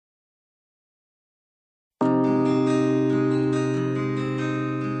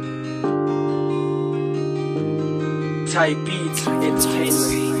Type beats and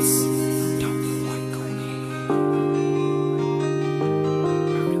Taylor.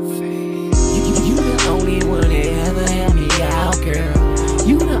 You the only one that ever had me out, girl.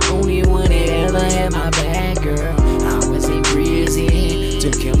 You the only one that ever had my back, girl. I was in prison to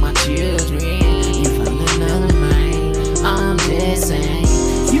kill my children. You found another man, I'm just saying.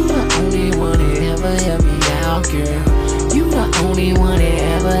 You the only one that ever had me out, girl. You the only one that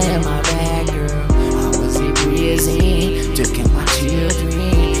ever had my back, girl. I was in prison to kill my children.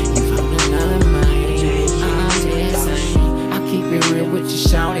 You found another man, I'm just saying. I keep it real with you,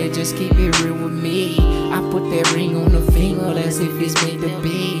 shawty, just keep it real with me. I put that ring on the finger as if it's meant to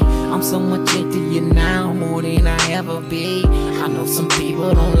be. I'm so much into you now, more than I ever be. I know some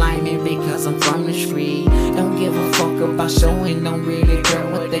people don't like me because I'm from the street. Don't give a fuck about showing, don't really care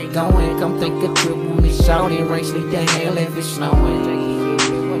what they going. Come take a trip with me, shawty, race me to hell if it's snowing.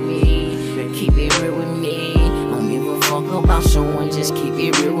 Keep it real with me. Don't give a fuck about showing, just keep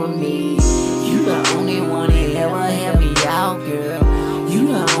it real with me. You the only one that ever had me out, girl. You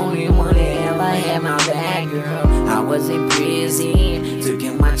the only one that ever had my back, girl. I was in prison to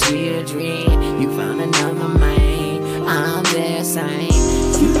get my children. You found another man, I'm just saying.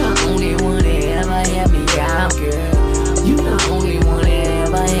 You the only one that ever had me out, girl. You the only one that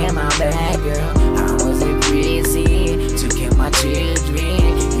ever had my back, girl. I was in prison to get my children.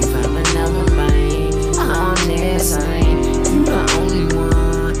 You found another man, I'm just saying. You the only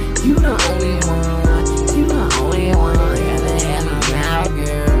one, you the only one, you the only one that ever had me out,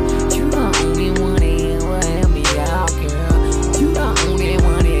 girl. You the only one that ever had me out, girl. You the only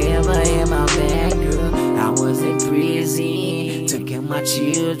one that ever had my back, girl. I was in prison to get my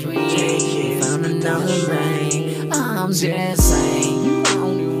children. You found another man, I'm just saying. You the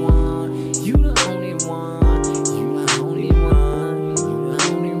only one, you the only one, you the only one, you the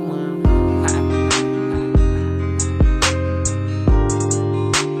only one.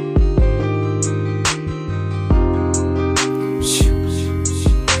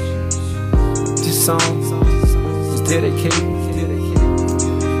 This song is dedicated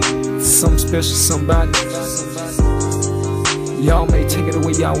to some special somebody. Y'all may take it the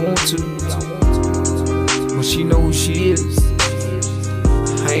way y'all want to, but she know who she is.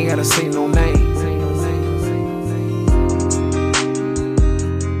 I ain't gotta say no name.